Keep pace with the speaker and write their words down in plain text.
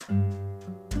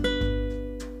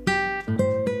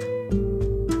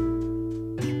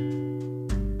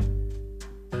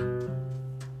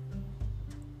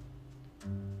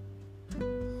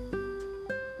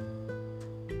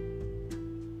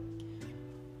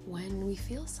When we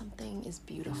feel something is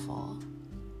beautiful,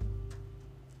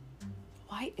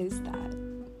 why is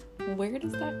that? Where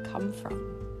does that come from?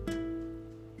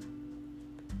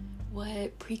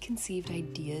 What preconceived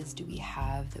ideas do we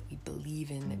have that we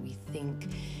believe in, that we think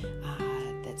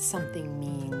that something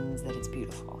means that it's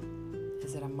beautiful?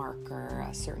 Is it a marker,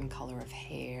 a certain color of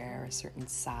hair, a certain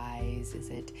size? Is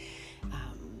it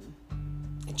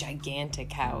a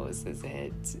gigantic house?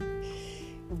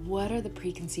 What are the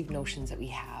preconceived notions that we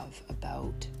have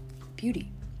about beauty?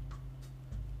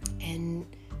 And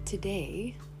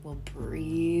today we'll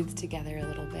breathe together a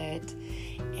little bit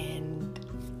and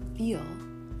feel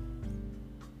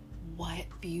what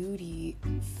beauty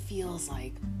feels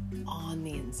like on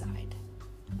the inside.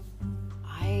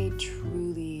 I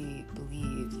truly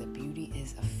believe that beauty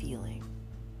is a feeling.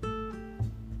 And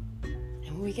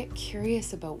when we get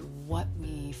curious about what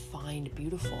we find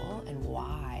beautiful and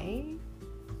why,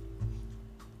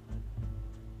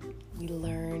 we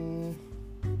learn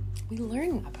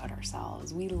about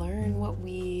ourselves. We learn what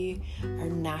we are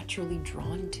naturally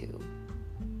drawn to.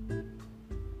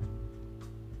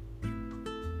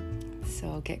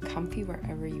 So get comfy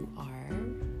wherever you are.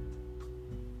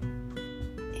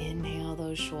 Inhale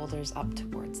those shoulders up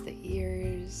towards the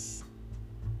ears.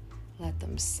 Let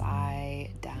them sigh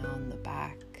down the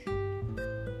back.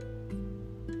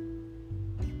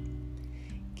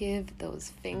 Give those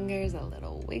fingers a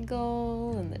little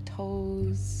wiggle and the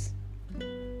toes.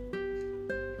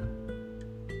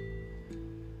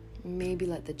 Maybe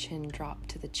let the chin drop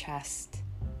to the chest.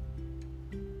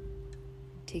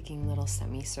 Taking little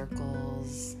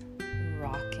semicircles,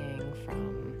 rocking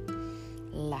from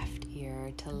left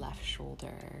ear to left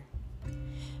shoulder.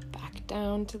 Back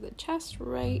down to the chest,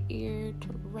 right ear to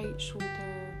right shoulder.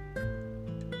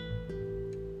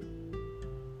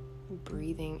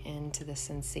 Breathing into the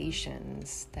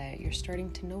sensations that you're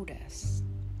starting to notice.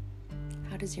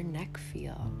 How does your neck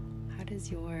feel? How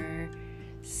does your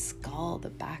skull, the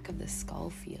back of the skull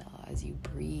feel as you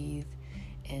breathe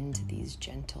into these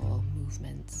gentle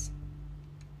movements?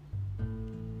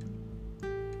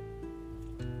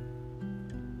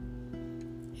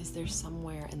 Is there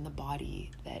somewhere in the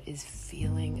body that is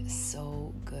feeling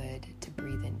so good to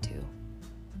breathe into?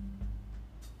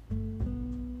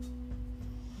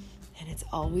 And it's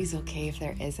always okay if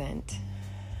there isn't.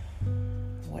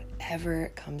 Whatever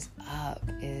comes up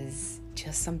is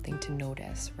just something to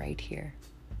notice right here,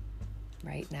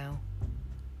 right now.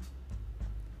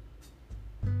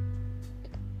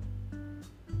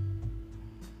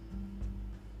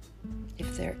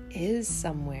 If there is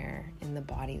somewhere in the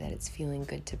body that it's feeling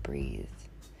good to breathe,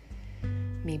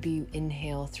 maybe you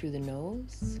inhale through the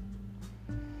nose,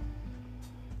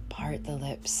 part the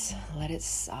lips, let it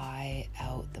sigh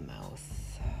out the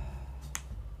mouth.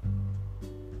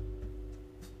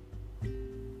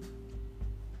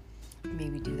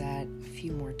 Maybe do that a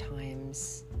few more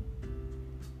times.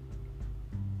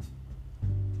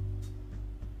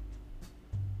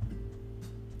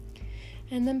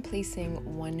 And then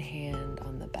placing one hand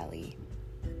on the belly.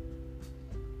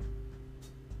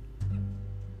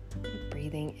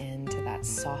 Breathing into that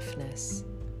softness.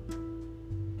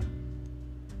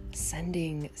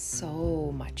 Sending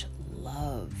so much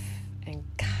love and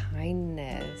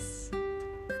kindness.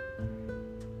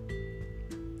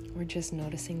 We're just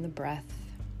noticing the breath.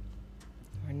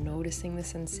 We're noticing the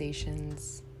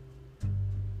sensations.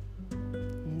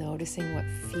 Noticing what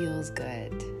feels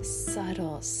good.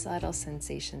 Subtle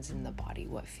sensations in the body.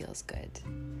 What feels good?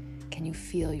 Can you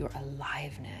feel your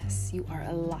aliveness? You are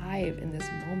alive in this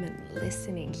moment,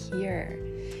 listening here.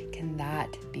 Can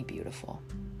that be beautiful?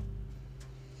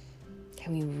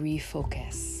 Can we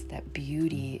refocus that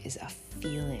beauty is a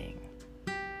feeling?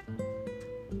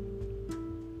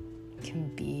 It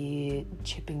can be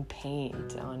chipping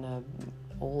paint on an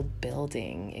old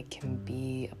building. It can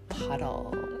be a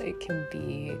puddle. It can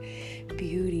be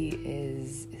beauty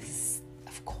is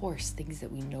of course things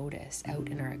that we notice out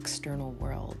in our external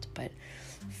world. But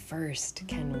first,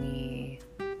 can we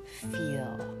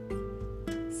feel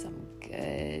some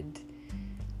good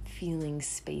feeling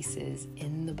spaces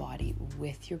in the body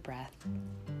with your breath?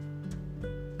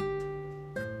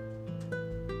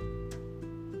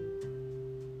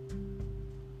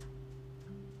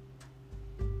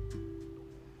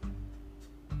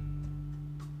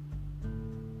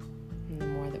 And the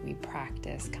more that we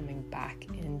practice coming back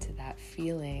into that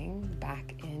feeling,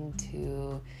 back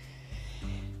into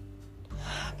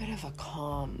a bit of a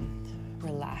calm,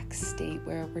 relaxed state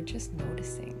where we're just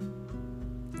noticing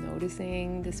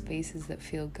the spaces that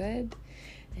feel good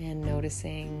and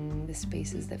noticing the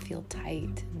spaces that feel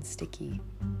tight and sticky.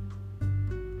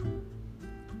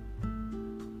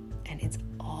 And it's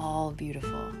all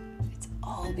beautiful. It's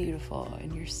all beautiful,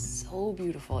 and you're so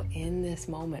beautiful in this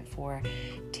moment for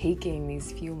taking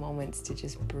these few moments to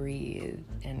just breathe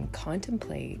and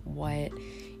contemplate what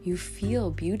you feel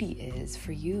beauty is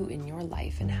for you in your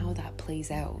life and how that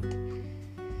plays out.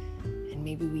 And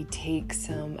maybe we take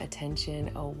some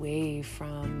attention away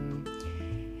from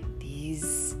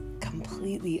these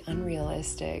completely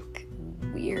unrealistic,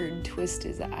 weird,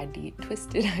 twisted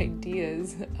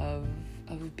ideas of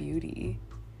beauty.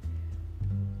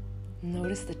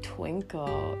 Notice the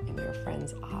twinkle in your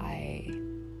friend's eye.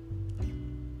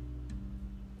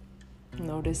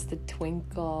 Notice the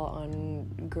twinkle on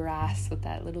grass with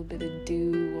that little bit of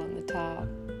dew on the top.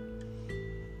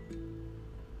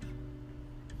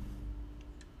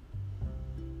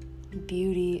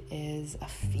 Beauty is a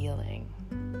feeling,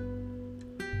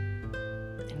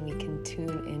 and we can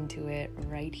tune into it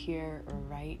right here or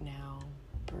right now,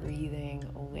 breathing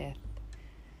with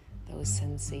those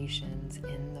sensations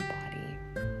in the body.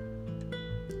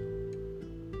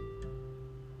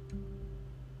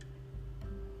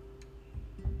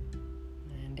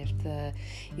 And if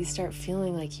you start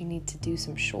feeling like you need to do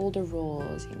some shoulder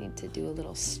rolls, you need to do a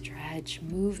little stretch,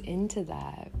 move into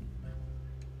that.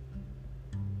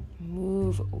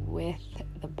 Move with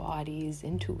the body's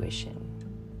intuition.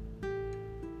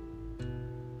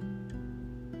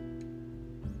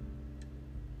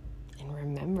 And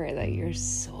remember that you're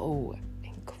so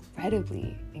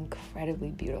incredibly,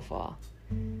 incredibly beautiful.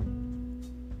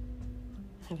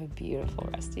 Have a beautiful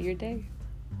rest of your day.